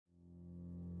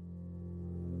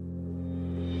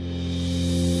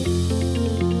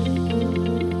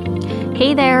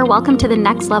Hey there, welcome to the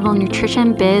Next Level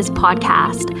Nutrition Biz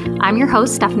podcast. I'm your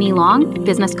host, Stephanie Long,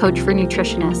 business coach for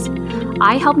nutritionists.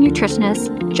 I help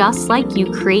nutritionists just like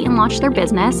you create and launch their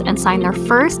business and sign their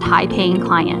first high-paying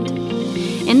client.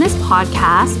 In this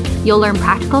podcast, you'll learn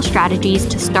practical strategies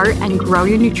to start and grow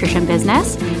your nutrition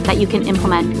business that you can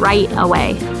implement right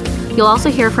away. You'll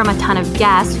also hear from a ton of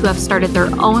guests who have started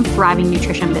their own thriving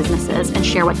nutrition businesses and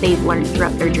share what they've learned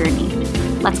throughout their journey.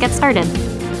 Let's get started.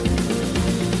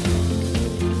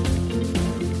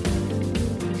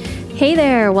 Hey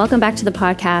there, welcome back to the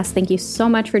podcast. Thank you so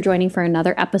much for joining for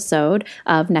another episode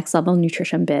of Next Level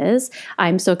Nutrition Biz.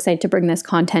 I'm so excited to bring this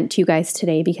content to you guys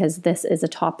today because this is a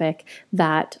topic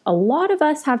that a lot of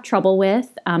us have trouble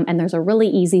with, and there's a really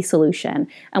easy solution.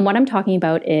 And what I'm talking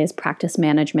about is practice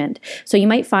management. So you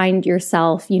might find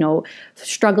yourself,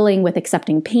 struggling with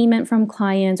accepting payment from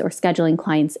clients or scheduling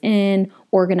clients in,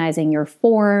 organizing your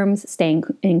forms, staying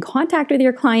in contact with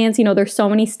your clients. There's so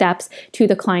many steps to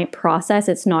the client process.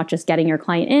 It's not just getting your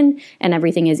client in and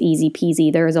everything is easy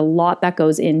peasy. There is a lot that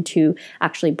goes into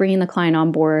actually bringing the client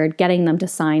on board, getting them to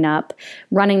sign up,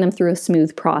 running them through a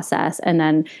smooth process, and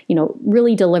then,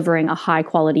 really delivering a high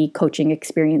quality coaching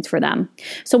experience for them.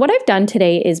 So what I've done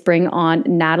today is bring on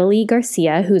Natalie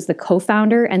Garcia, who's the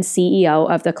co-founder and CEO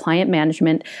of the client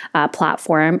management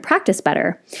platform Practice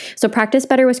Better. So Practice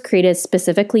Better was created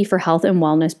specifically for health and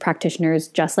wellness practitioners,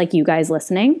 just like you guys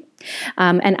listening.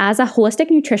 And as a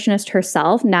holistic nutritionist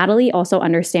herself, Natalie also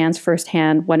understands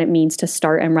firsthand what it means to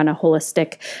start and run a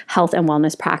holistic health and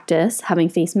wellness practice, having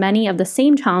faced many of the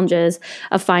same challenges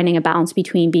of finding a balance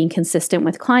between being consistent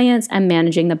with clients and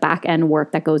managing the back end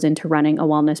work that goes into running a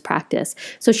wellness practice.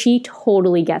 So she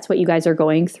totally gets what you guys are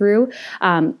going through.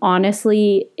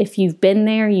 Honestly, if you've been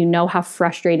there, you know how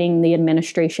frustrating the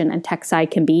administration and tech side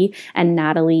can be, and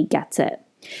Natalie gets it.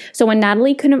 So when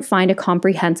Natalie couldn't find a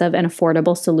comprehensive and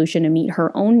affordable solution to meet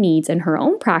her own needs in her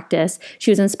own practice,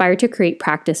 she was inspired to create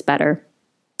Practice Better.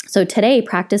 So today,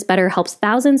 Practice Better helps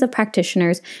thousands of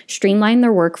practitioners streamline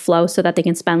their workflow so that they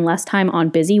can spend less time on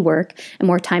busy work and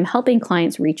more time helping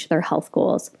clients reach their health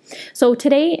goals. So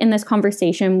today in this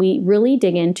conversation, we really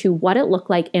dig into what it looked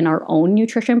like in our own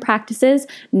nutrition practices,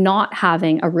 not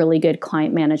having a really good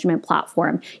client management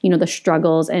platform. The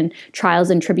struggles and trials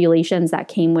and tribulations that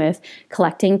came with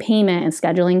collecting payment and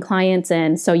scheduling clients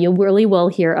in. So you really will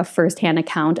hear a firsthand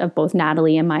account of both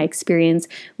Natalie and my experience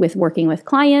with working with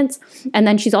clients. And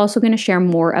then she's also going to share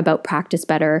more about Practice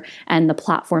Better and the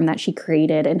platform that she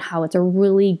created and how it's a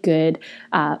really good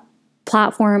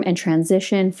platform and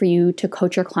transition for you to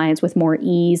coach your clients with more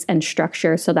ease and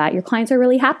structure so that your clients are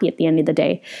really happy at the end of the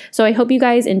day. So I hope you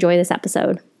guys enjoy this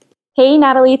episode. Hey,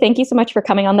 Natalie, thank you so much for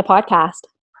coming on the podcast.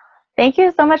 Thank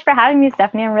you so much for having me,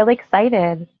 Stephanie. I'm really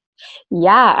excited.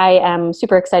 Yeah, I am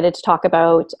super excited to talk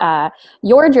about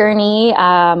your journey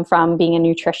from being a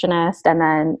nutritionist and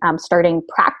then starting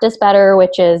Practice Better,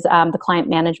 which is the client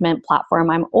management platform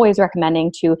I'm always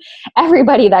recommending to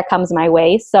everybody that comes my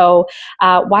way. So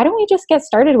why don't we just get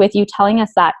started with you telling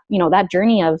us that, that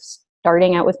journey of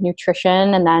starting out with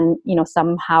nutrition and then,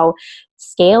 somehow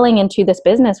scaling into this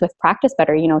business with Practice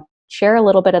Better, share a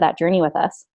little bit of that journey with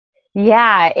us.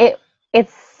 Yeah,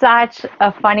 it's such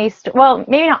a funny, well,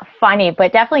 maybe not funny,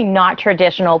 but definitely not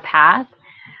traditional path.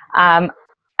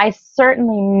 I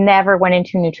certainly never went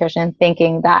into nutrition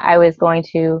thinking that I was going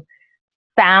to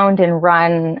found and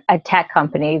run a tech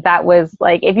company. That was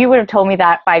like, if you would have told me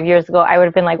that 5 years ago, I would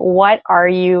have been like, what are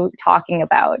you talking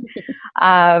about?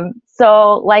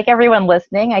 So like everyone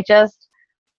listening,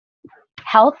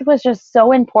 health was just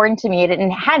so important to me.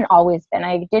 It hadn't always been.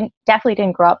 I definitely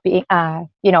didn't grow up being,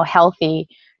 healthy,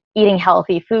 eating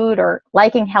healthy food or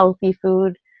liking healthy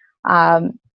food.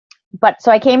 But so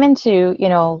I came into,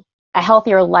 a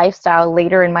healthier lifestyle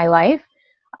later in my life.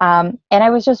 And I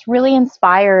was just really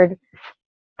inspired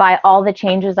by all the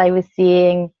changes I was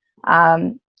seeing,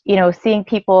 seeing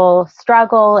people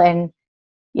struggle and,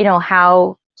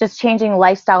 how just changing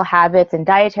lifestyle habits and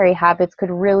dietary habits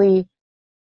could really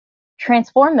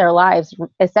transform their lives,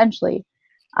 essentially.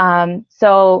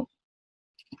 So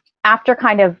after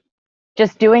kind of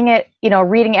just doing it,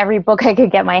 reading every book I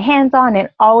could get my hands on and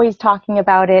always talking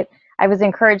about it, I was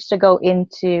encouraged to go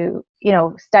into,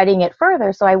 studying it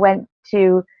further. So I went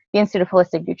to the Institute of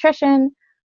Holistic Nutrition,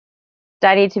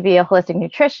 studied to be a holistic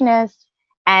nutritionist.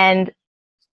 And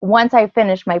once I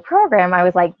finished my program, I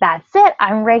was like, that's it.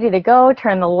 I'm ready to go.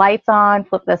 Turn the lights on,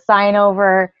 flip the sign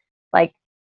over. Like,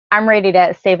 I'm ready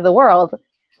to save the world.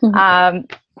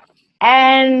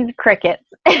 And crickets.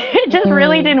 It just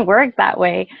really didn't work that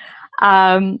way.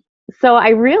 So I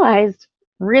realized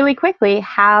really quickly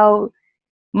how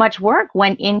much work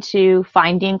went into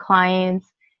finding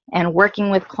clients and working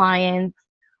with clients.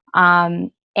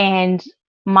 And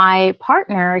my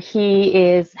partner,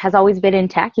 has always been in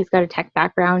tech. He's got a tech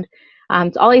background.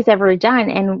 It's all he's ever done.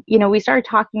 And, we started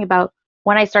talking about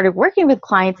when I started working with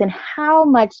clients and how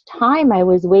much time I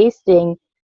was wasting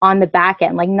on the back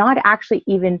end, like not actually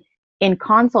even in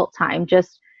consult time,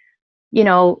 just,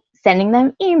 sending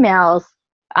them emails,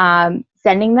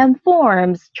 sending them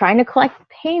forms, trying to collect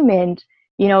payment,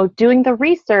 doing the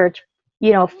research,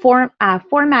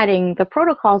 formatting the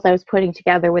protocols I was putting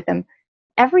together with them.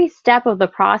 Every step of the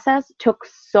process took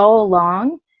so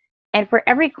long. And for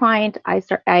every client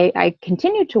I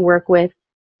continued to work with,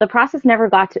 the process never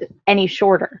got to any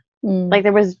shorter. Like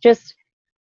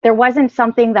there wasn't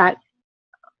something that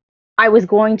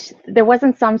there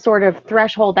wasn't some sort of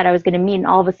threshold that I was going to meet, and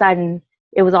all of a sudden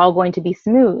it was all going to be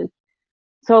smooth.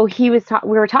 So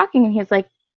we were talking, and he was like,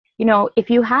 if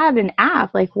you had an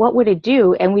app, like what would it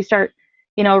do? And we start,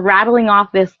 rattling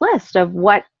off this list of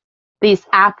what this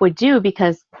app would do,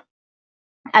 because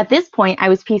at this point I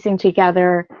was piecing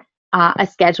together a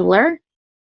scheduler.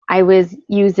 I was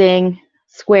using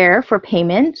Square for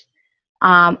payment.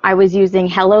 I was using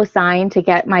HelloSign to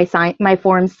get my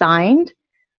forms signed.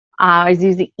 I was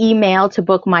using email to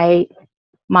book my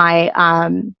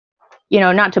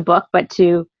not to book, but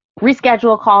to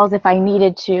reschedule calls if I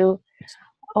needed to.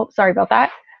 Oh, sorry about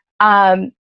that.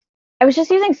 I was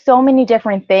just using so many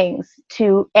different things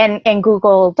and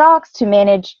Google Docs to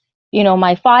manage,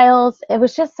 my files. It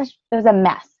was a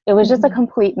mess. It was just a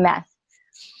complete mess.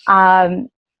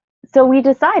 So we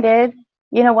decided,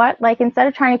 like instead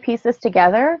of trying to piece this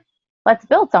together, let's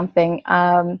build something.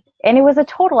 And it was a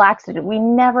total accident. We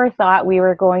never thought we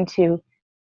were going to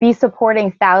be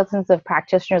supporting thousands of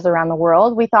practitioners around the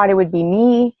world. We thought it would be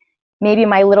me, maybe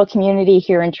my little community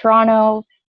here in Toronto.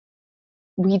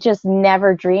 We just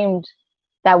never dreamed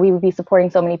that we would be supporting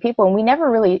so many people. And we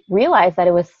never really realized that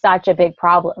it was such a big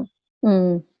problem.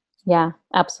 Yeah,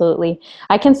 absolutely.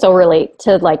 I can so relate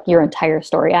to like your entire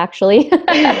story, actually,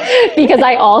 because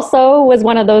I also was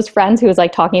one of those friends who was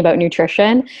like talking about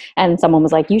nutrition, and someone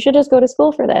was like, you should just go to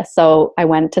school for this. So I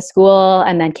went to school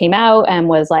and then came out and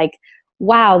was like,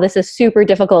 wow, this is super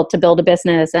difficult to build a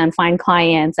business and find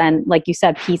clients and, like you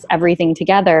said, piece everything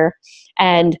together.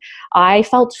 And I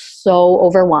felt so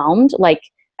overwhelmed. Like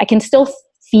I can still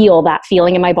feel that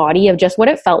feeling in my body of just what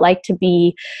it felt like to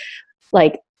be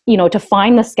like, to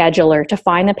find the scheduler, to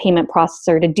find the payment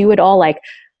processor, to do it all. Like,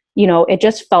 it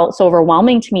just felt so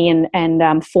overwhelming to me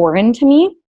and foreign to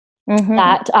me.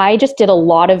 That I just did a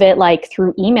lot of it like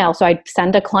through email. So I'd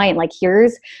send a client like,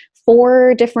 here's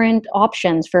 4 different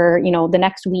options for, the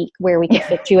next week where we can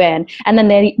fit you in. And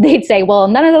then they'd say, well,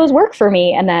 none of those work for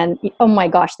me. And then, oh my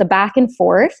gosh, the back and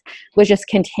forth was just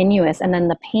continuous. And then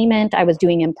the payment I was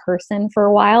doing in person for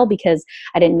a while because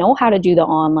I didn't know how to do the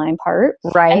online part.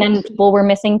 Right. And then people were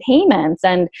missing payments.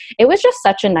 And it was just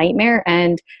such a nightmare.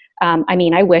 And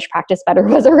I wish Practice Better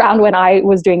was around when I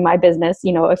was doing my business,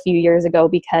 a few years ago,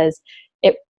 because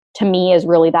it, to me, is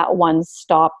really that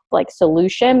one-stop like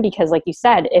solution. Because like you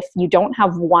said, if you don't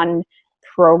have one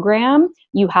program,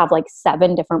 you have like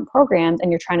 7 different programs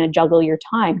and you're trying to juggle your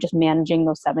time just managing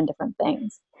those 7 different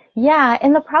things. Yeah.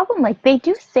 And the problem, like they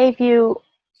do save you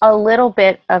a little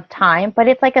bit of time, but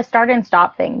it's like a start and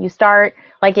stop thing. You start,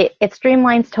 like it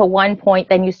streamlines to one point,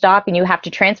 then you stop and you have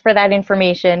to transfer that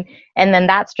information. And then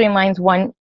that streamlines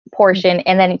one portion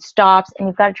and then it stops and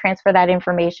you've got to transfer that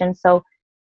information. So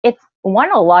it's a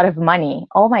lot of money.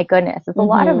 Oh my goodness. It's a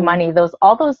lot of money.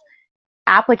 All those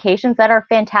applications that are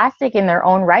fantastic in their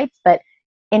own rights, but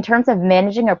in terms of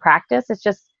managing a practice,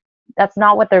 that's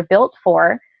not what they're built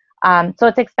for. So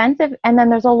it's expensive. And then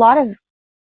there's a lot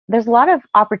of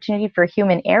opportunity for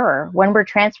human error. When we're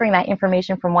transferring that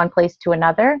information from one place to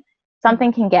another,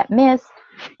 something can get missed.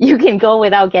 You can go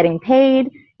without getting paid,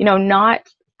 not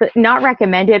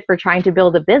recommended for trying to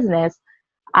build a business.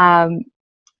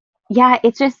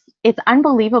 It's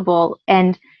unbelievable.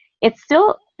 And it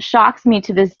still shocks me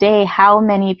to this day how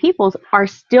many people are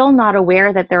still not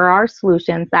aware that there are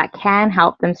solutions that can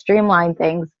help them streamline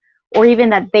things, or even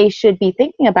that they should be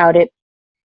thinking about it.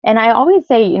 And I always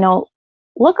say,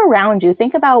 look around you,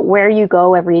 think about where you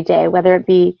go every day, whether it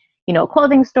be, a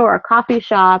clothing store, a coffee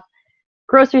shop,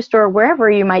 grocery store,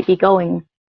 wherever you might be going.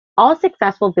 All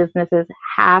successful businesses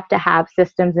have to have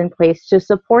systems in place to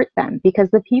support them,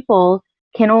 because the people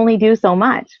can only do so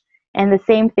much. And the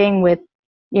same thing with,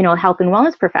 health and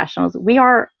wellness professionals. We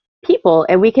are people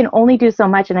and we can only do so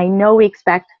much. And I know we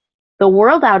expect the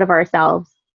world out of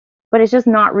ourselves, but it's just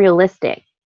not realistic.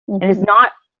 And it's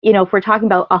not, if we're talking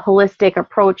about a holistic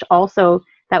approach also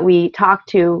that we talk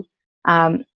to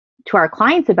our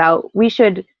clients about, we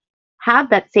should have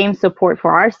that same support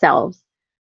for ourselves.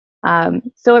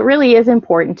 So it really is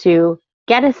important to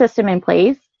get a system in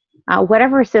place,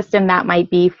 whatever system that might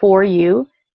be for you.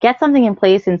 Get something in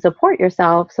place and support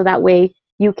yourself so that way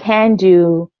you can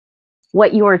do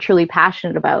what you are truly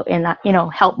passionate about and,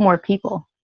 help more people.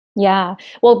 Yeah.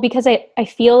 Well, because I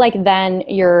feel like then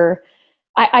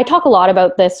I talk a lot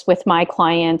about this with my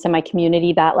clients and my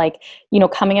community that like,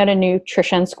 coming out of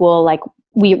nutrition school, like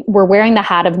we're wearing the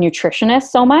hat of nutritionist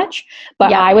so much,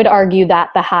 but I would argue that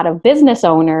the hat of business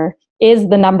owner is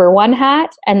the number one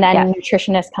hat, and then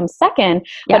nutritionist comes second.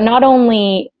 But not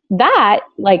only that,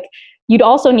 like you'd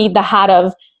also need the hat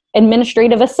of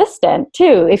administrative assistant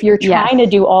too. If you're trying to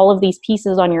do all of these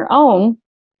pieces on your own,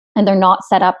 and they're not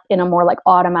set up in a more like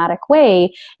automatic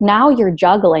way, now you're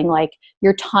juggling, like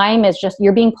your time is just,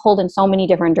 you're being pulled in so many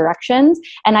different directions.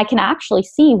 And I can actually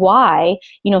see why,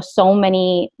 so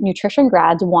many nutrition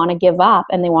grads want to give up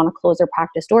and they want to close their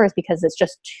practice doors because it's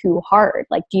just too hard.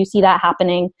 Like, do you see that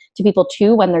happening to people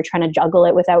too when they're trying to juggle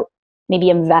it without maybe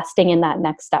investing in that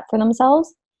next step for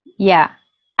themselves? Yeah,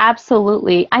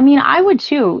 absolutely. I mean, I would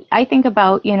too. I think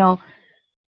about,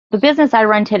 the business I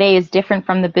run today is different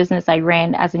from the business I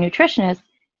ran as a nutritionist,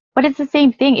 but it's the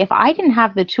same thing. If I didn't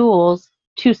have the tools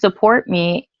to support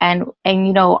me and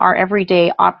our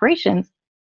everyday operations,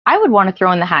 I would want to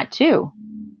throw in the hat too,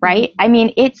 right? I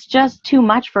mean, it's just too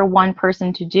much for one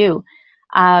person to do.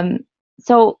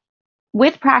 So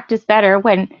with Practice Better,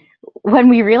 when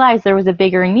we realized there was a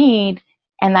bigger need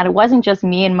and that it wasn't just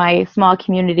me and my small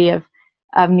community of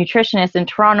nutritionists in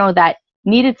Toronto that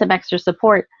needed some extra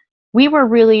support, we were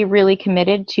really, really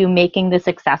committed to making this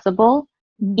accessible,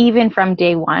 even from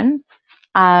day one.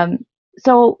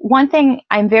 So one thing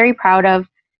I'm very proud of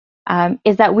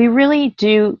is that we really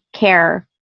do care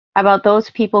about those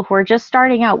people who are just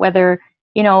starting out, whether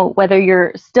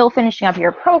you're still finishing up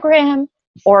your program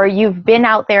or you've been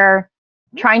out there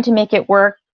trying to make it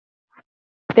work.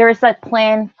 There is a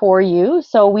plan for you.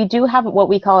 So we do have what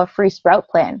we call a free sprout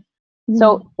plan.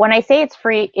 So when I say it's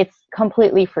free, it's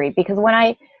completely free, because when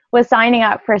I was signing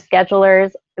up for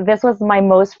schedulers, this was my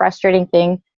most frustrating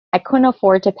thing. I couldn't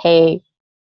afford to pay,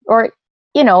 or,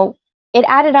 it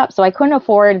added up. So I couldn't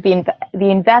afford the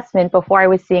investment before I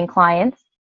was seeing clients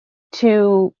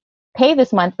to pay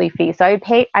this monthly fee. So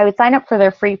I would sign up for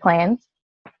their free plans,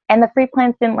 and the free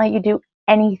plans didn't let you do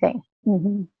anything.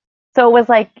 So it was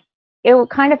like, it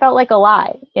kind of felt like a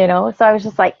lie, So I was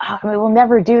just like, we will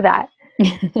never do that.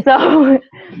 So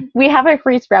we have a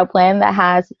free sprout plan that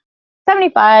has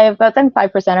about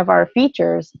 75% of our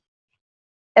features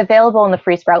available in the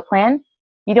free sprout plan.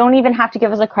 You don't even have to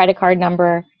give us a credit card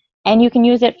number, and you can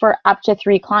use it for up to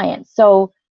 3 clients.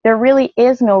 So there really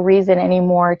is no reason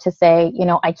anymore to say,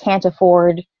 I can't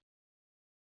afford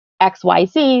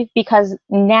XYZ, because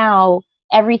now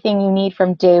everything you need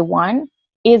from day one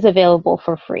is available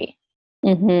for free.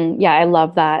 Yeah, I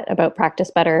love that about Practice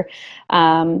Better,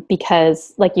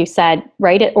 because like you said,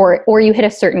 right, or you hit a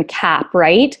certain cap,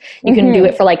 right? You can do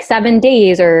it for like 7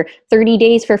 days or 30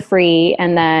 days for free,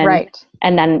 and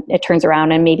then it turns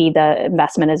around and maybe the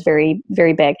investment is very,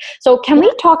 very big. So can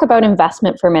we talk about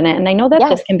investment for a minute? And I know that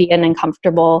this can be an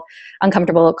uncomfortable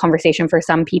conversation for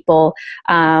some people.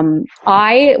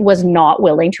 I was not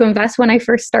willing to invest when I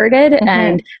first started.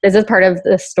 And this is part of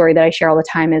the story that I share all the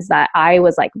time, is that I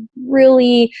was like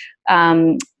really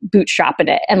bootstrapping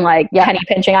it and like penny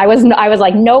pinching. I was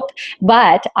like, nope.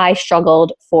 But I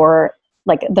struggled for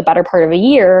like the better part of a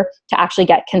year to actually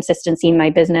get consistency in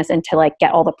my business and to like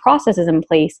get all the processes in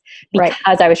place,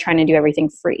 because I was trying to do everything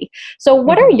free. So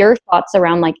what are your thoughts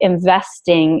around like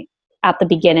investing at the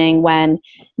beginning when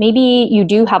maybe you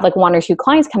do have like 1 or 2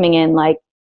 clients coming in? Like,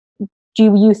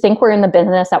 do you think we're in the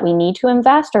business that we need to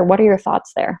invest, or what are your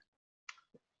thoughts there?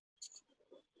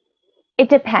 It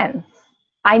depends.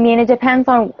 I mean, it depends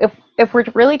on if we're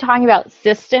really talking about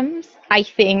systems. I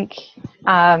think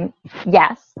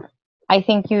yes. I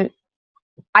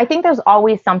think there's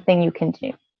always something you can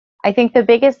do. I think the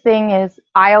biggest thing is,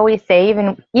 I always say,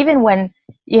 even when,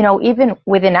 even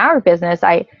within our business,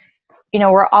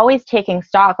 we're always taking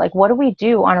stock. Like, what do we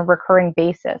do on a recurring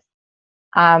basis?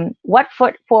 What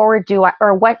foot forward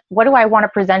what do I want to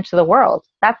present to the world?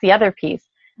 That's the other piece.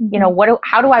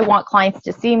 How do I want clients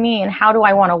to see me, and how do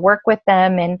I want to work with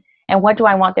them, and what do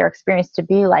I want their experience to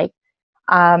be like?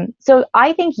 So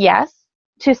I think yes,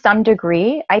 to some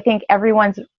degree. I think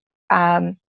everyone's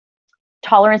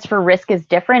tolerance for risk is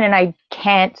different, and I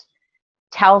can't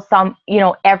tell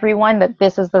everyone that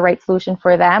this is the right solution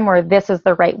for them, or this is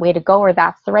the right way to go, or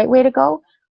that's the right way to go.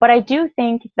 But I do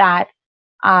think that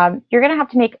you're going to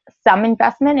have to make some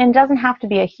investment, and it doesn't have to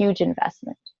be a huge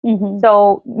investment.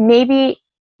 So maybe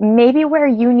maybe where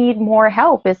you need more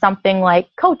help is something like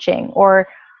coaching, or,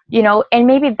 and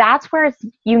maybe that's where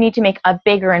you need to make a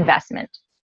bigger investment,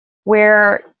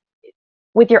 where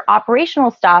with your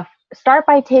operational stuff, start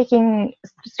by taking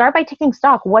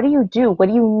stock. What do you do? What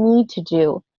do you need to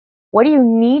do? What do you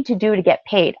need to do to get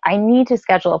paid? I need to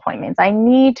schedule appointments. I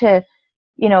need to,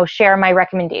 share my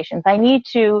recommendations. I need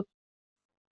to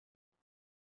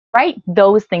write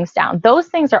those things down. Those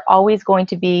things are always going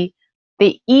to be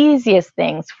the easiest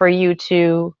things for you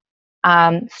to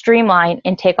streamline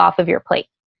and take off of your plate.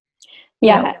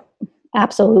 Yeah,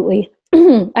 absolutely.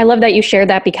 I love that you shared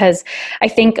that, because I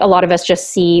think a lot of us just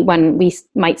see, when we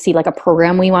might see like a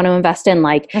program we want to invest in,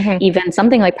 like even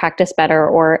something like Practice Better,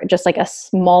 or just like a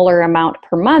smaller amount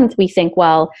per month, we think,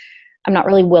 well, I'm not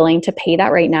really willing to pay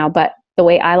that right now. But the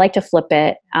way I like to flip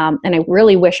it, and I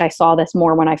really wish I saw this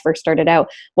more when I first started out,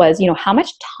 was, how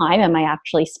much time am I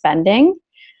actually spending,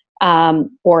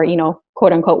 or,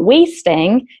 quote unquote,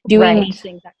 wasting doing these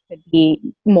things that could be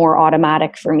more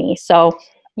automatic for me. So,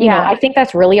 I think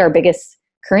that's really our biggest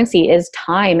currency is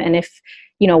time. And if,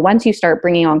 once you start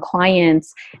bringing on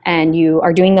clients and you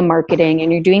are doing the marketing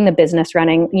and you're doing the business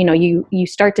running, you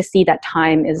start to see that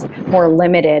time is more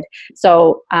limited.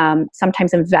 So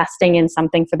sometimes investing in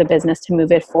something for the business to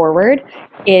move it forward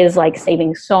is like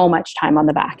saving so much time on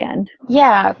the back end.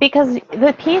 Yeah, because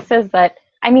the piece is that,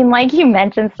 like you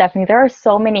mentioned, Stephanie, there are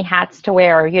so many hats to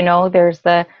wear. There's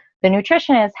the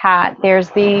nutritionist hat, there's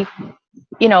the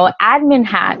admin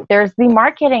hat, there's the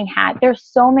marketing hat. There's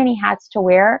so many hats to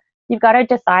wear. You've got to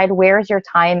decide where's your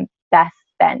time best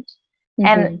spent.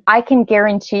 And I can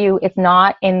guarantee you it's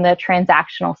not in the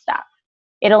transactional stuff.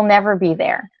 It'll never be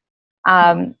there.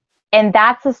 And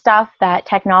that's the stuff that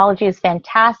technology is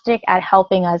fantastic at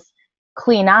helping us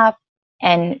clean up,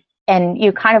 and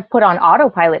you kind of put on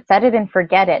autopilot, set it and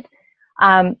forget it.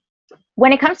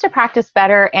 When it comes to Practice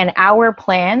Better and our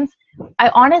plans, I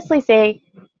honestly say,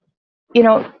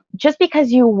 just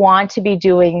because you want to be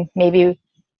doing maybe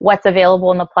what's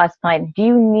available in the Plus plan, do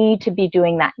you need to be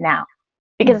doing that now?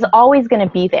 Because it's always going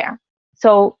to be there.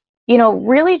 So,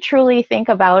 really truly think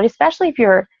about, especially if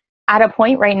you're at a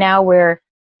point right now where,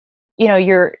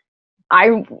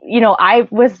 I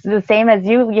was the same as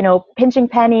you, pinching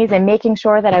pennies and making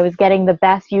sure that I was getting the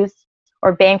best use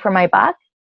or bang for my buck.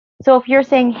 So if you're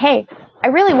saying, hey, I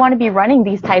really want to be running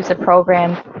these types of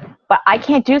programs, but I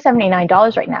can't do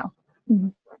 $79 right now.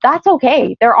 That's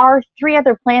okay. There are 3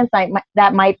 other plans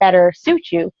that might better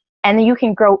suit you. And then you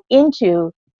can grow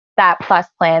into that Plus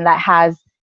plan that has,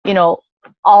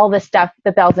 all the stuff,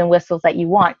 the bells and whistles that you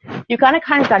want. You kind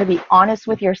of got to be honest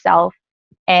with yourself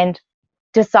and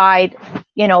decide,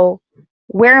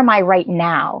 where am I right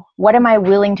now? What am I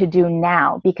willing to do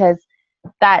now? Because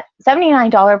that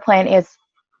 $79 plan is,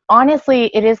 honestly,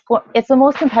 it's the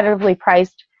most competitively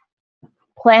priced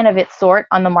plan of its sort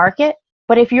on the market.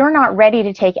 But if you're not ready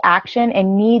to take action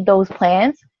and need those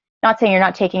plans, not saying you're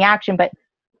not taking action, but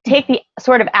take the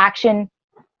sort of action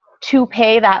to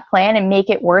pay that plan and make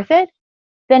it worth it,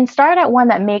 then start at one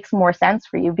that makes more sense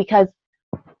for you. Because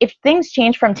if things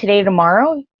change from today to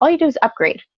tomorrow, all you do is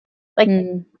upgrade. Like,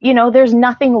 there's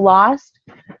nothing lost.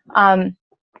 And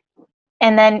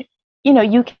then,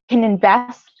 you can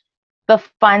invest the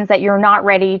funds that you're not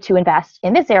ready to invest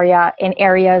in this area in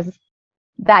areas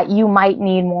that you might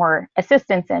need more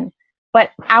assistance in. But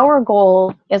our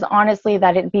goal is honestly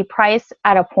that it be priced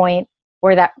at a point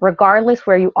where that, regardless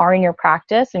where you are in your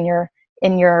practice and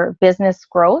in your business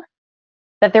growth,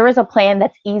 that there is a plan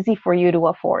that's easy for you to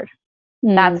afford.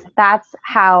 That's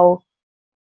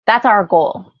our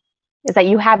goal, is that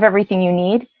you have everything you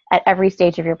need at every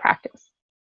stage of your practice.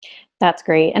 That's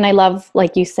great. And I love,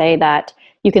 like you say, that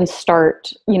you can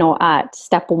start, at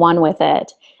step 1 with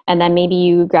it. And then maybe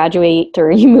you graduate or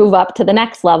you move up to the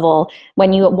next level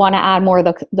when you want to add more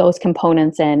of those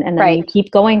components in. And then you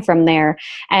keep going from there.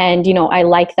 And, I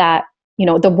like that.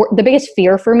 The biggest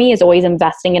fear for me is always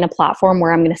investing in a platform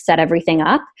where I'm going to set everything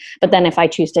up. But then if I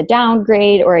choose to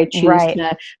downgrade, or I choose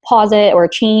to pause it or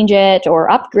change it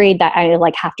or upgrade, that I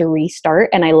have to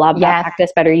restart. And I love that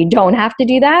Practice Better. You don't have to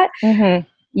do that.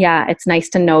 Yeah. It's nice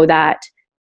to know that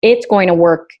it's going to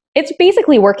work. It's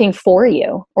basically working for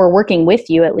you, or working with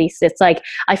you at least. It's like,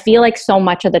 I feel like so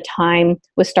much of the time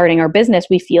with starting our business,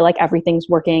 we feel like everything's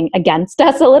working against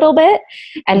us a little bit.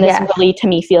 And this really, to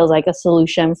me, feels like a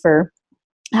solution for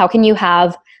how can you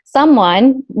have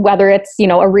someone, whether it's,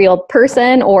 a real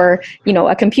person or,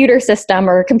 a computer system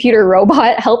or a computer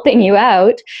robot helping you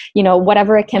out,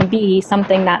 whatever it can be,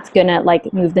 something that's going to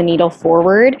move the needle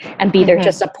forward and be there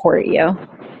to support you.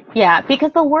 Yeah,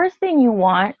 because the worst thing you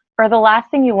want, or the last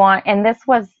thing you want, and this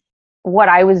was what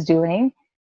I was doing,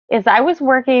 is I was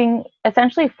working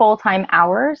essentially full-time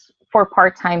hours for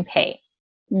part-time pay.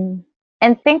 Mm.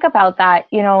 And think about that,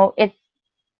 it's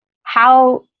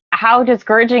how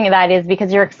discouraging that is,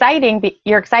 because you're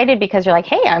excited because you're like,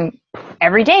 hey,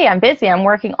 every day I'm busy. I'm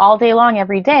working all day long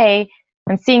every day.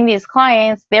 I'm seeing these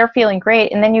clients, they're feeling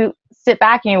great. And then you sit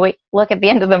back and you look at the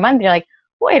end of the month and you're like,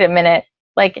 wait a minute,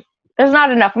 like there's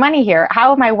not enough money here.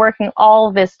 How am I working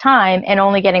all this time and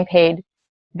only getting paid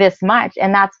this much?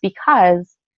 And that's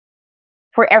because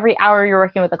for every hour you're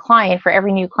working with a client, for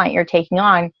every new client you're taking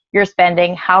on, you're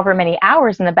spending however many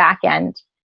hours in the back end.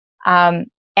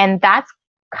 And that's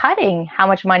cutting how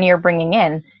much money you're bringing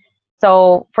in.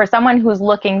 So for someone who's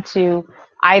looking to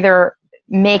either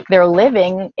make their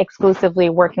living exclusively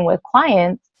working with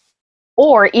clients,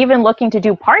 or even looking to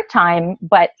do part-time,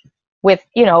 but with,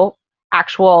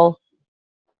 actual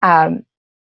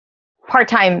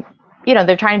part-time,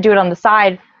 they're trying to do it on the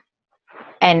side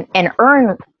and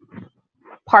earn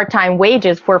part-time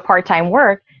wages for part-time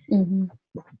work. Mm-hmm.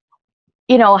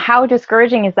 How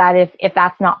discouraging is that if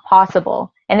that's not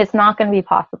possible? And it's not going to be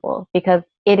possible because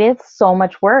it is so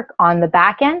much work on the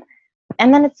back end.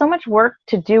 And then it's so much work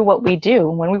to do what we do.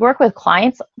 When we work with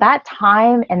clients, that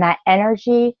time and that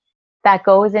energy that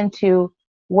goes into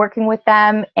working with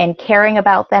them and caring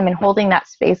about them and holding that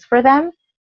space for them,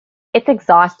 it's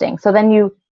exhausting. So then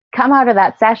you come out of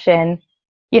that session,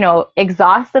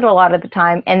 exhausted a lot of the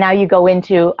time, and now you go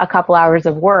into a couple hours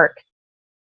of work.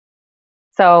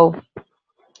 So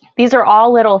these are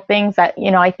all little things that,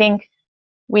 I think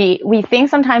we think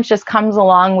sometimes just comes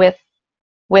along with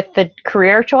the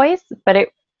career choice, but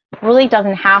it really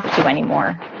doesn't have to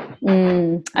anymore.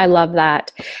 I love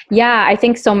that. Yeah, I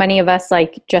think so many of us,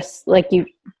 just like you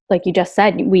just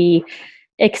said, we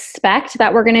expect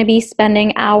that we're going to be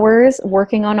spending hours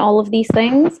working on all of these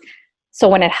things. So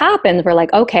when it happens, we're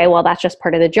like, okay, well, that's just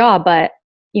part of the job. But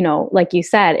like you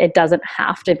said, it doesn't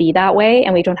have to be that way.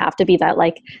 And we don't have to be that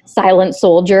silent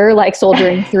soldier,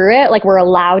 soldiering through it. We're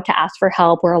allowed to ask for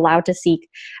help. We're allowed to seek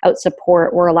out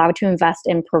support. We're allowed to invest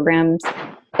in programs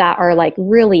that are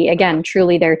really, again,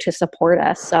 truly there to support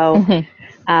us. So,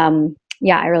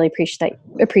 yeah, I really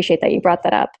appreciate that you brought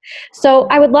that up. So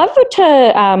I would love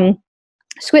to,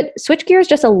 switch gears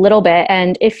just a little bit.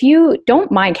 And if you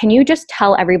don't mind, can you just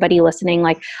tell everybody listening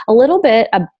a little bit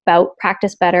about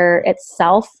Practice Better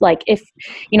itself?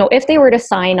 If they were to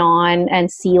sign on and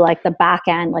see the back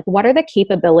end, what are the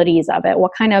capabilities of it?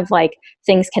 What kind of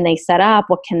things can they set up?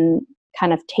 What can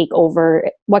kind of take over?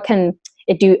 What can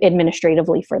it do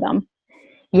administratively for them?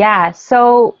 Yeah.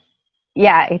 So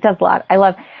it does a lot. I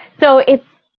love, so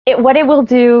what it will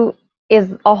do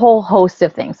is a whole host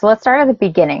of things. So let's start at the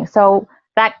beginning. So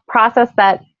that process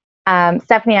that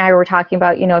Stephanie and I were talking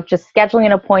about, just scheduling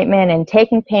an appointment and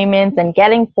taking payments and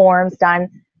getting forms done.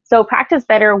 So Practice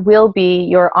Better will be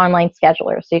your online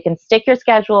scheduler. So you can stick your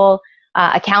schedule,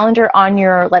 a calendar on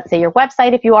let's say your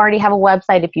website, if you already have a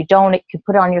website. If you don't, you can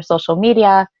put it on your social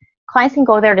media. Clients can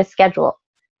go there to schedule.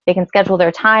 They can schedule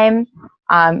their time.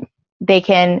 They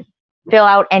can fill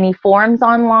out any forms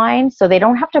online. So they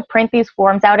don't have to print these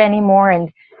forms out anymore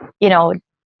and,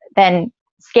 then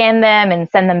scan them and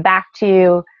send them back to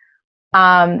you.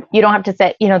 You don't have to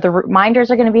set, the reminders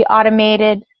are going to be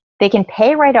automated. They can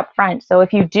pay right up front. So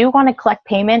if you do want to collect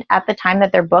payment at the time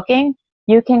that they're booking,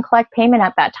 you can collect payment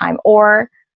at that time, or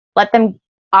let them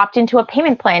opt into a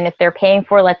payment plan if they're paying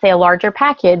for, let's say, a larger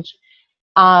package.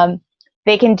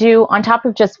 They can do, on top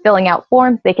of just filling out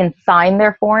forms, they can sign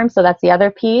their forms. So that's the other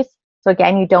piece. So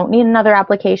again, you don't need another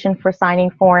application for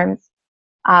signing forms.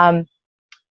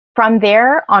 From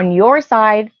there, on your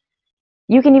side,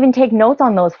 you can even take notes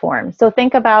on those forms. So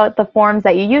think about the forms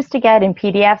that you used to get in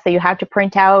PDFs that you have to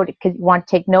print out because you want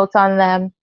to take notes on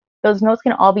them. Those notes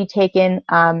can all be taken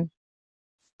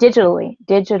digitally,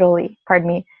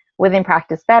 within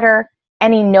Practice Better.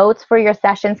 Any notes for your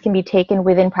sessions can be taken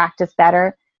within Practice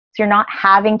Better. So you're not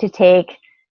having to take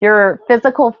your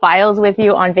physical files with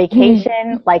you on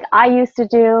vacation like I used to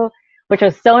do, which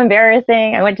was so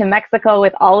embarrassing. I went to Mexico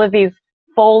with all of these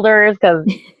folders because,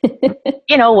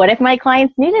 what if my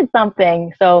clients needed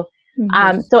something? So,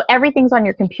 so everything's on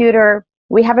your computer.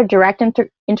 We have a direct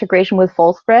integration with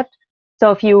FullScript.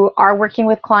 So if you are working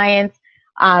with clients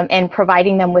and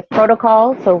providing them with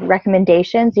protocols, so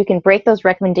recommendations, you can break those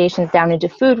recommendations down into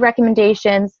food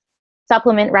recommendations,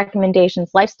 supplement recommendations,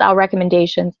 lifestyle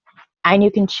recommendations, and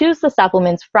you can choose the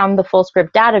supplements from the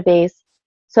FullScript database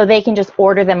so they can just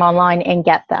order them online and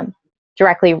get them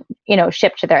directly,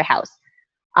 shipped to their house.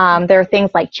 There are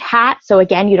things like chat. So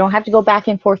again, you don't have to go back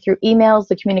and forth through emails.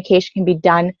 The communication can be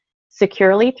done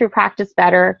securely through Practice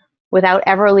Better without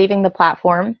ever leaving the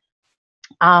platform.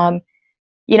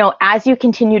 as you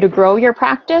continue to grow your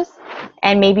practice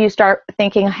and maybe you start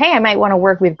thinking, hey, I might want to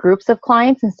work with groups of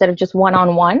clients instead of just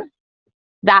one-on-one,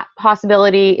 that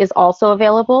possibility is also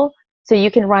available. So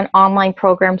you can run online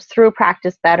programs through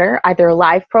Practice Better, either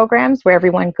live programs where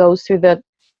everyone goes through the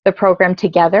program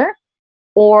together,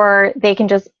 or they can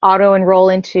just auto-enroll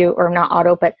into, or not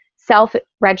auto, but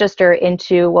self-register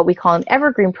into what we call an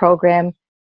evergreen program.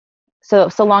 So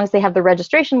long as they have the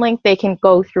registration link, they can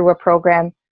go through a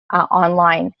program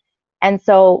online. And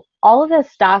so all of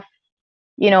this stuff,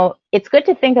 it's good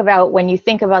to think about when you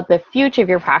think about the future of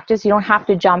your practice. You don't have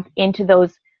to jump into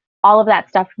all of that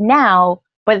stuff now,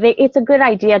 but it's a good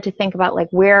idea to think about, like,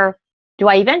 where do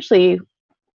I eventually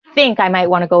think I might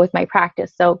want to go with my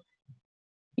practice? So,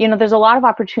 there's a lot of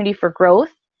opportunity for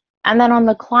growth. And then on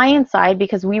the client side,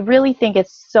 because we really think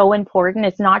it's so important,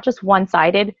 it's not just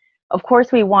one-sided. Of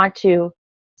course, we want to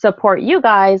support you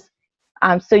guys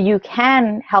so you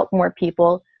can help more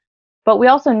people. But we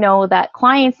also know that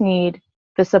clients need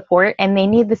the support and they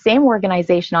need the same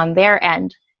organization on their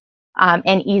end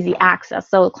and easy access.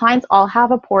 So clients all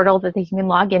have a portal that they can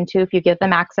log into if you give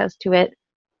them access to it,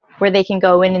 where they can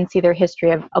go in and see their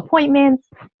history of appointments.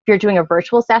 If you're doing a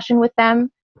virtual session with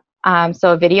them,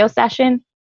 so a video session,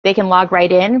 they can log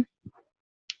right in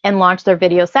and launch their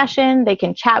video session. They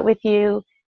can chat with you.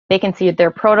 They can see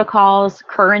their protocols,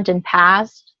 current and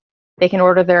past. They can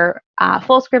order their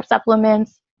full script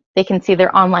supplements. They can see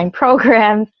their online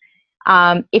programs.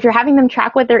 If you're having them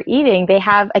track what they're eating, they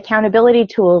have accountability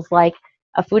tools like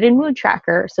a food and mood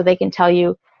tracker. So they can tell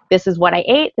you, this is what I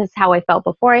ate, this is how I felt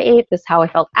before I ate, this is how I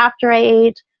felt after I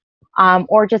ate,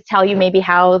 or just tell you maybe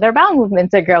how their bowel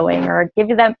movements are going, or give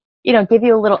you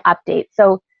a little update.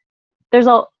 So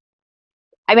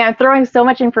I'm throwing so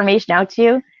much information out to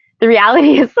you. The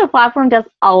reality is the platform does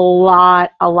a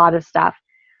lot of stuff.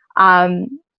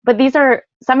 But these are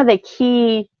some of the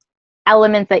key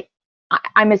elements that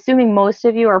I'm assuming most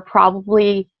of you are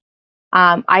probably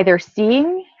either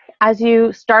seeing as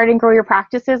you start and grow your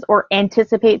practices, or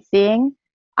anticipate seeing,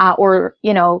 or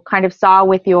kind of saw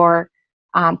with your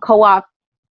co-op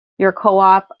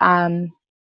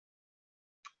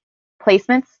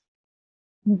placements.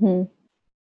 Mm-hmm.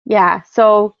 Yeah.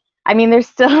 So there's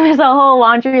a whole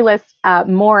laundry list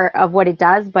more of what it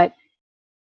does, but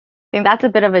I think that's a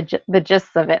bit of the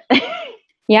gist of it.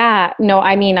 Yeah. No,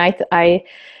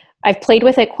 I've played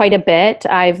with it quite a bit.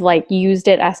 I've used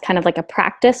it as kind of like a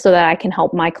practice so that I can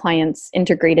help my clients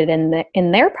integrate it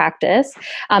in their practice.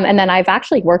 And then I've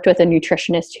actually worked with a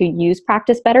nutritionist who used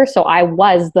Practice Better. So I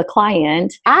was the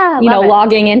client,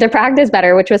 logging into Practice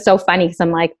Better, which was so funny because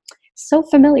I'm like, so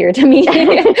familiar to me.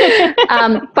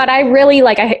 But I really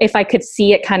if I could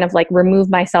see it kind of remove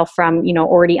myself from,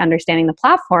 already understanding the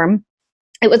platform.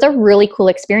 It was a really cool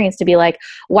experience to be like,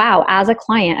 wow, as a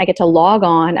client, I get to log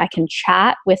on, I can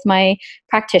chat with my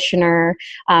practitioner,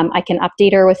 I can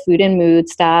update her with food and mood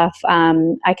stuff,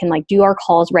 I can do our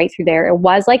calls right through there. It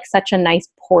was such a nice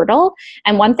portal.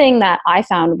 And one thing that I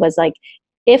found was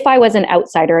if I was an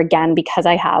outsider, again, because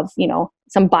I have,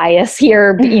 some bias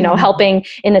here, helping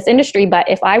in this industry, but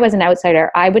if I was an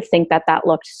outsider, I would think that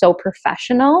looked so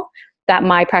professional, that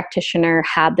my practitioner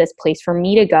had this place for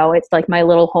me to go. It's like my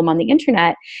little home on the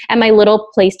internet and my little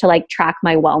place to track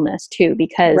my wellness too,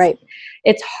 because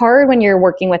it's hard when you're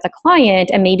working with a client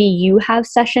and maybe you have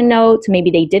session notes,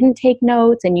 maybe they didn't take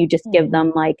notes and you just give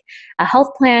them a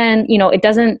health plan. It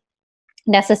doesn't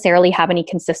necessarily have any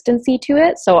consistency to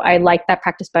it. So I like that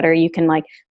Practice Better. You can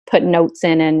put notes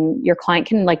in and your client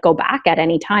can go back at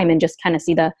any time and just kind of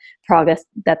see the progress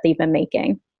that they've been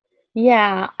making.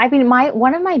 Yeah,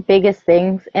 one of my biggest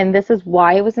things, and this is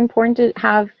why it was important to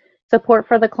have support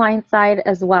for the client side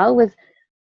as well, was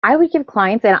I would give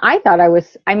clients, and I thought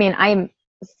I'm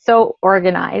so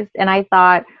organized, and I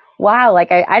thought, wow,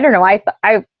 I don't know, I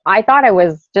thought I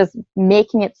was just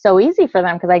making it so easy for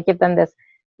them because I give them this,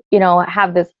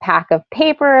 have this pack of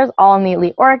papers all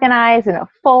neatly organized in a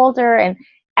folder, and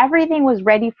everything was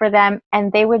ready for them,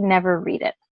 and they would never read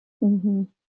it. Mm-hmm.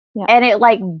 Yeah. And it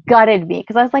gutted me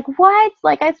because I was like, what?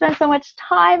 I spent so much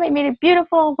time. I made it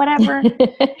beautiful, whatever,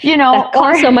 That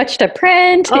cost so much to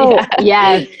print. Oh,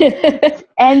 yeah. Yes.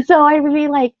 And so I would be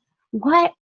like,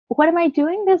 what am I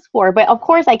doing this for? But of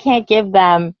course I can't give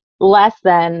them less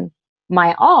than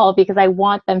my all because I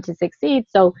want them to succeed.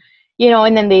 So,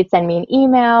 and then they'd send me an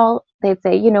email. They'd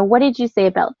say, what did you say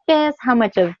about this? How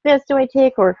much of this do I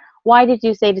take? Or why did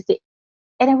you say to say?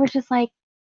 And it was just like,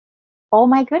 oh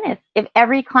my goodness, if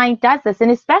every client does this,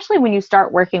 and especially when you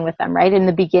start working with them, right? In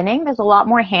the beginning, there's a lot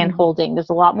more hand holding. There's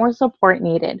a lot more support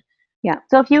needed. Yeah.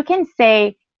 So if you can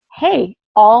say, hey,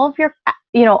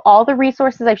 all the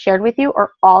resources I've shared with you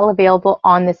are all available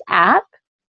on this app.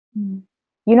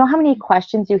 You know how many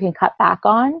questions you can cut back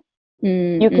on?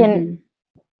 You can,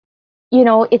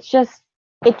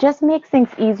 it just makes things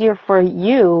easier for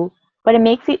you, but it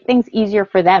makes things easier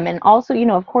for them. And also,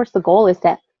 of course, the goal is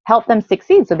to help them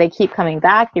succeed. So they keep coming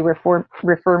back, they refer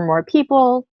more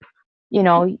people.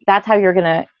 That's how you're going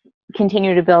to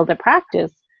continue to build a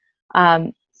practice.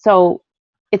 So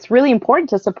it's really important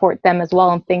to support them as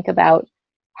well and think about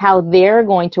how they're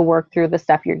going to work through the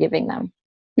stuff you're giving them.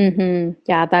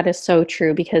 Yeah, that is so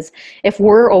true, because if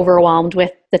we're overwhelmed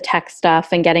with the tech stuff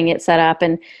and getting it set up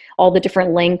and all the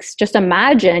different links, just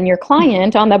imagine your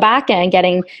client on the back end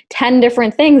getting 10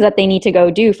 different things that they need to go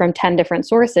do from 10 different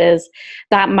sources.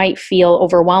 That might feel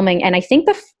overwhelming. And I think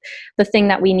the thing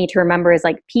that we need to remember is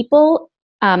like people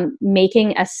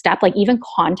making a step, like even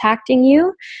contacting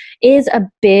you, is a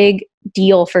big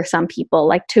deal for some people,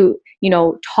 like to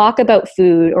talk about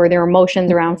food or their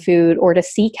emotions around food, or to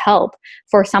seek help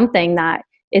for something that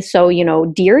is so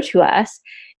dear to us.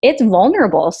 It's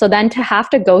vulnerable. So then to have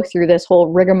to go through this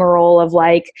whole rigmarole of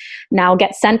like now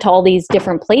get sent to all these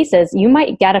different places, you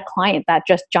might get a client that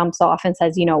just jumps off and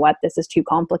says, you know what, this is too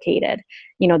complicated.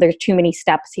 There's too many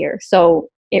steps here. So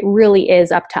it really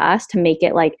is up to us to make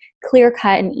it like clear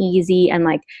cut and easy and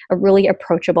like a really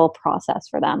approachable process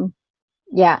for them.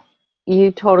 Yeah,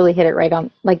 you totally hit it right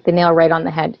on, like the nail right on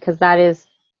the head, because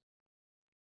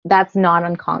that's not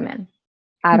uncommon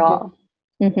at all.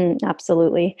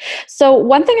 Absolutely. So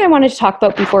one thing I wanted to talk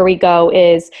about before we go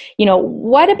is,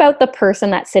 what about the person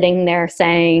that's sitting there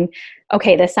saying,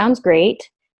 okay, this sounds great.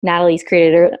 Natalie's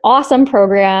created an awesome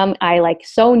program. I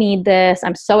so need this.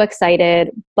 I'm so excited,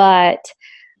 but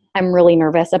I'm really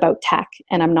nervous about tech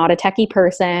and I'm not a techie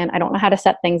person. I don't know how to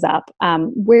set things up.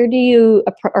 Where do you,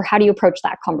 or how do you approach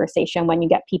that conversation when you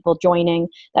get people joining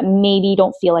that maybe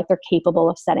don't feel like they're capable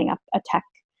of setting up a tech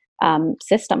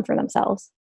system for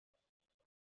themselves?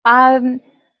 The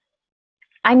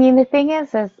thing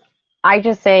is I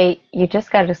just say, you just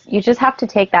have to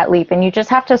take that leap, and you just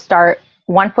have to start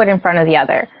one foot in front of the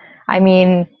other.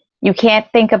 You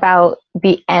can't think about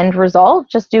the end result.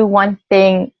 Just do one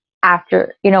thing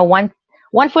after,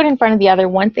 one foot in front of the other,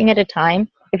 one thing at a time.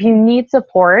 If you need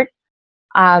support,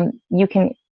 you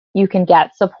can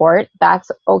get support.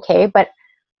 That's okay. But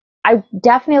I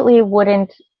definitely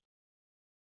wouldn't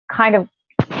kind of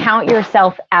count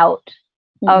yourself out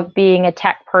of being a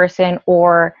tech person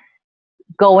or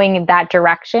going in that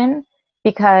direction,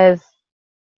 because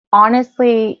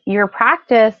honestly, your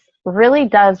practice really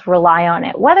does rely on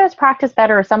it. Whether it's Practice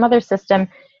Better or some other system,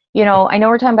 I know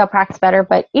we're talking about Practice Better,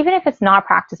 but even if it's not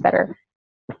Practice Better,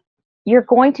 you're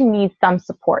going to need some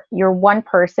support. You're one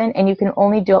person and you can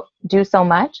only do so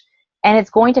much. And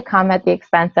it's going to come at the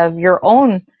expense of your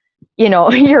own,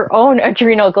 your own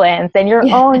adrenal glands and your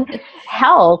own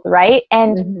health, right?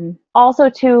 And also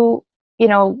to,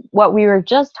 what we were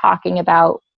just talking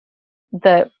about,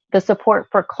 the support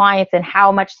for clients and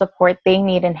how much support they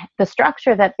need and the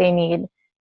structure that they need,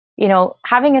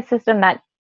 having a system that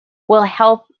will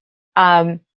help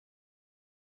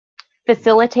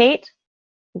facilitate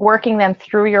working them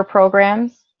through your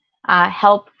programs,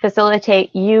 help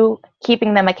facilitate you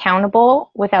keeping them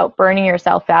accountable without burning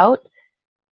yourself out.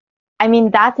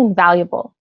 That's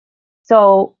invaluable.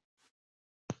 So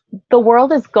the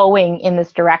world is going in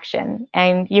this direction,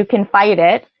 and you can fight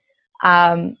it,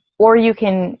 or you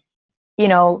can,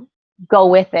 go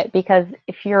with it, because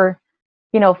if you're,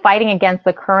 fighting against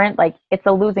the current, it's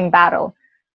a losing battle.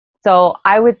 So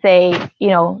I would say, you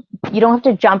don't have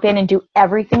to jump in and do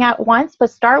everything at once, but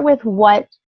start with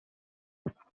what's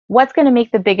going to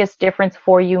make the biggest difference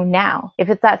for you now. If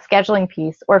it's that scheduling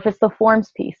piece or if it's the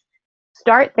forms piece,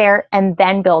 start there and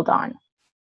then build on.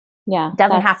 Yeah. It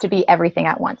doesn't have to be everything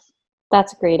at once.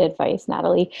 That's great advice,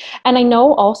 Natalie. And I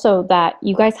know also that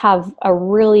you guys have a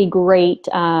really great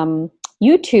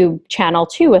YouTube channel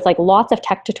too, with lots of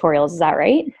tech tutorials. Is that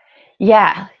right?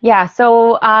 Yeah.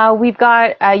 So we've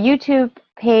got a YouTube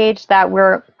page that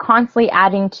we're constantly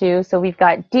adding to. So we've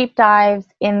got deep dives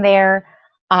in there.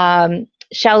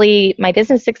 Shelly, my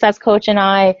business success coach, and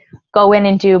I go in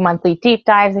and do monthly deep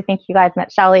dives. I think you guys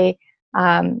met Shelly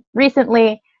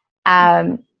recently.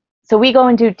 So we go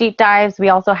and do deep dives. We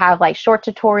also have short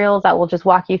tutorials that will just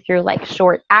walk you through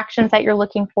short actions that you're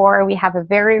looking for. We have a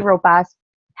very robust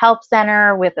help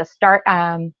center with a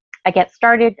get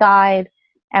started guide.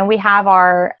 And we have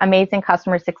our amazing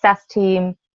customer success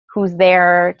team who's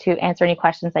there to answer any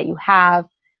questions that you have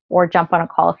or jump on a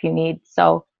call if you need.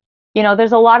 So,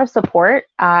 there's a lot of support.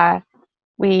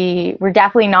 We're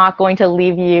definitely not going to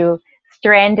leave you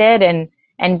stranded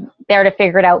and there to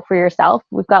figure it out for yourself.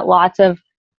 We've got lots of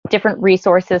different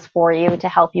resources for you to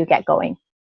help you get going.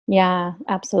 Yeah,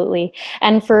 absolutely.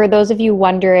 And for those of you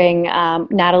wondering,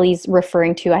 Natalie's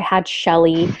referring to, I had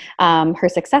Shelly, her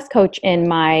success coach, in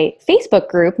my Facebook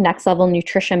group, Next Level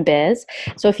Nutrition Biz.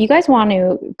 So if you guys want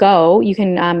to go, you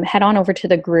can head on over to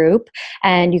the group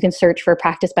and you can search for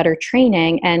Practice Better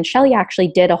training. And Shelly actually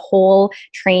did a whole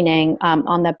training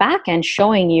on the back end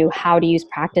showing you how to use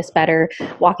Practice Better,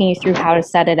 walking you through how to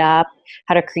set it up,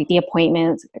 how to create the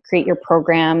appointments, create your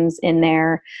programs in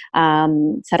there,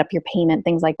 set up your payment,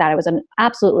 things like that. It was an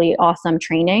absolutely awesome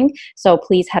training. So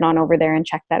please head on over there and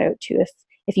check that out too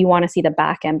if you want to see the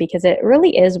back end, because it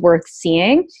really is worth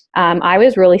seeing. I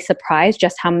was really surprised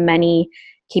just how many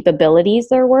capabilities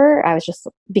there were. I was just,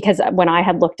 because when I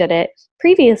had looked at it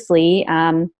previously,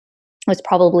 it was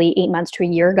probably 8 months to a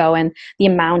year ago, and the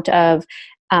amount of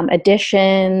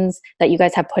additions that you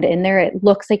guys have put in there, it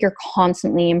looks like you're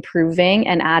constantly improving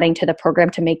and adding to the program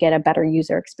to make it a better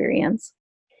user experience.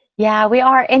 Yeah, we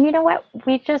are. And you know what?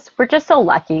 We're just so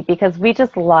lucky because we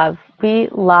love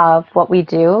what we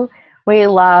do. We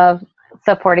love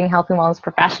supporting health and wellness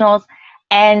professionals.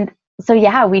 And so,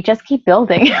 yeah, we just keep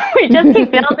building. We just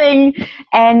keep building.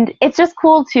 And it's just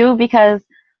cool too, because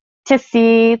to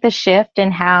see the shift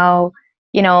in how,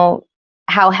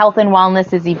 how health and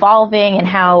wellness is evolving and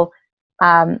how,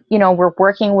 we're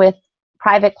working with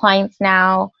private clients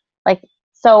now.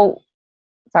 So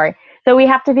we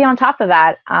have to be on top of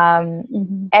that.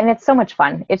 And it's so much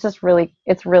fun. It's really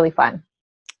fun.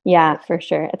 Yeah, for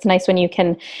sure. It's nice when you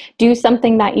can do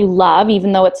something that you love,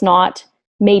 even though it's not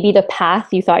maybe the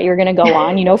path you thought you were going to go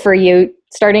on. For you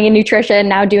starting in nutrition,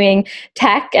 now doing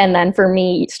tech, and then for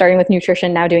me starting with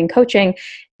nutrition, now doing coaching,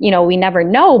 we never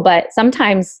know, but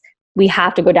sometimes we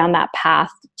have to go down that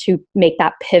path to make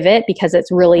that pivot, because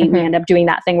it's really, we end up doing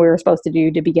that thing we were supposed to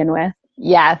do to begin with.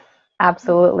 Yes,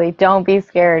 absolutely. Don't be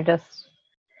scared. Just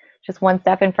one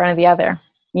step in front of the other.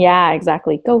 Yeah,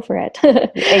 exactly. Go for it.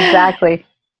 Exactly.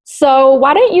 So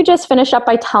why don't you just finish up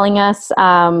by telling us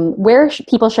where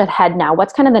people should head now?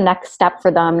 What's kind of the next step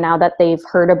for them now that they've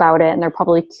heard about it and they're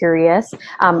probably curious?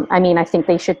 I think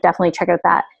they should definitely check out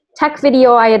that tech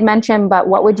video I had mentioned, but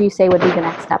what would you say would be the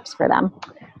next steps for them?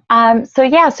 So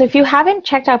if you haven't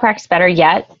checked out Practice Better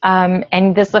yet,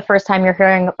 and this is the first time you're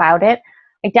hearing about it,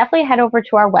 I definitely head over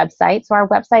to our website. So our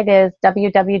website is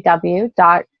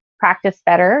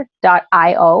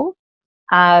www.practicebetter.io.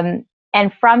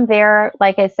 And from there,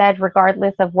 like I said,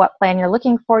 regardless of what plan you're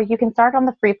looking for, you can start on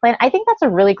the free plan. I think that's a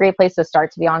really great place to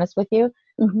start, to be honest with you.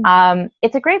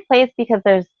 It's a great place because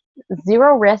there's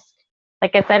zero risk.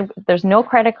 Like I said, there's no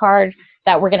credit card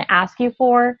that we're going to ask you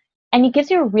for. And it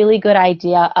gives you a really good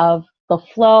idea of the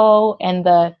flow and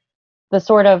the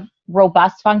sort of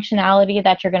robust functionality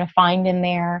that you're going to find in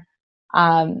there.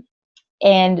 And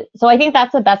so I think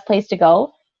that's the best place to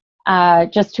go.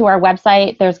 Just to our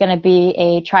website, there's going to be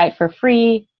a try it for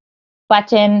free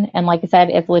button. And like I said,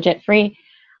 it's legit free.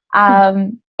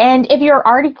 And if you're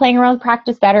already playing around with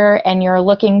Practice Better and you're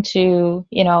looking to,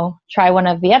 try one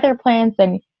of the other plans,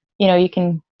 then, you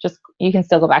can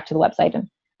still go back to the website. And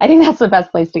I think that's the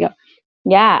best place to go.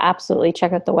 Yeah, absolutely.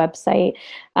 Check out the website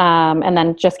and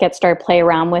then just get started, play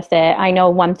around with it. I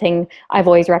know one thing I've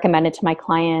always recommended to my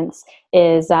clients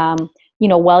is,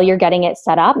 while you're getting it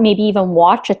set up, maybe even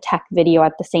watch a tech video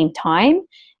at the same time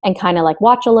and kind of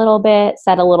watch a little bit,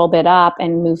 set a little bit up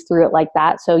and move through it like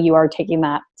that. So you are taking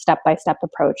that step-by-step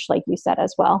approach, like you said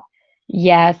as well.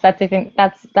 Yes,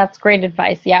 that's great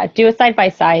advice. Yeah, do a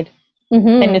side-by-side.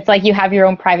 And it's like you have your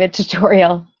own private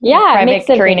tutorial. Yeah, it makes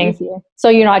it training easier. So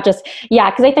you're not just,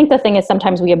 because I think the thing is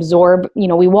sometimes we absorb,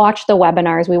 we watch the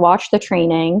webinars, we watch the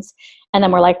trainings, and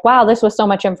then we're like, wow, this was so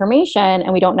much information,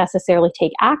 and we don't necessarily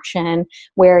take action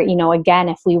where, again,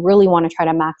 if we really want to try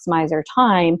to maximize our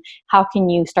time, how can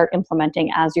you start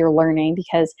implementing as you're learning?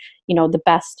 Because, the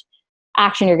best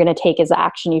action you're going to take is the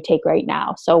action you take right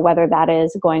now. So whether that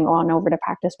is going on over to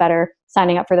Practice Better,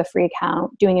 signing up for the free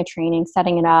account, doing a training,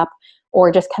 setting it up, or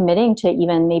just committing to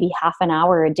even maybe half an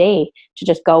hour a day to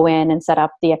just go in and set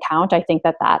up the account, I think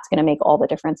that that's going to make all the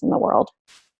difference in the world.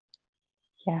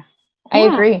 Yeah, I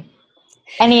agree.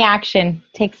 Any action,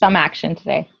 take some action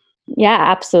today. Yeah,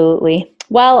 absolutely.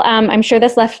 Well, I'm sure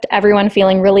this left everyone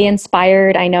feeling really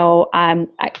inspired. I know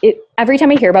every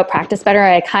time I hear about Practice Better,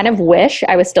 I kind of wish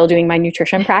I was still doing my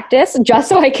nutrition practice just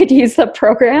so I could use the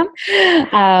program.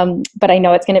 But I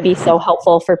know it's going to be so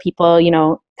helpful for people,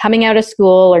 coming out of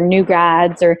school or new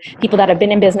grads or people that have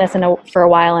been in business for a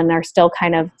while and are still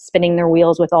kind of spinning their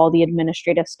wheels with all the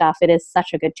administrative stuff. It is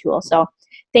such a good tool. So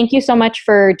thank you so much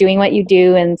for doing what you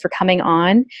do and for coming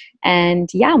on. And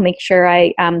I'll make sure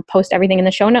I post everything in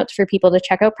the show notes for people to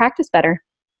check out Practice Better.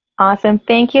 Awesome.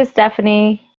 Thank you,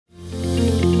 Stephanie.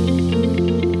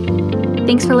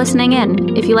 Thanks for listening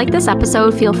in. If you like this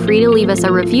episode, feel free to leave us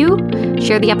a review,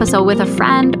 share the episode with a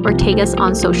friend, or tag us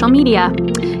on social media.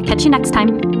 Catch you next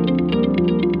time.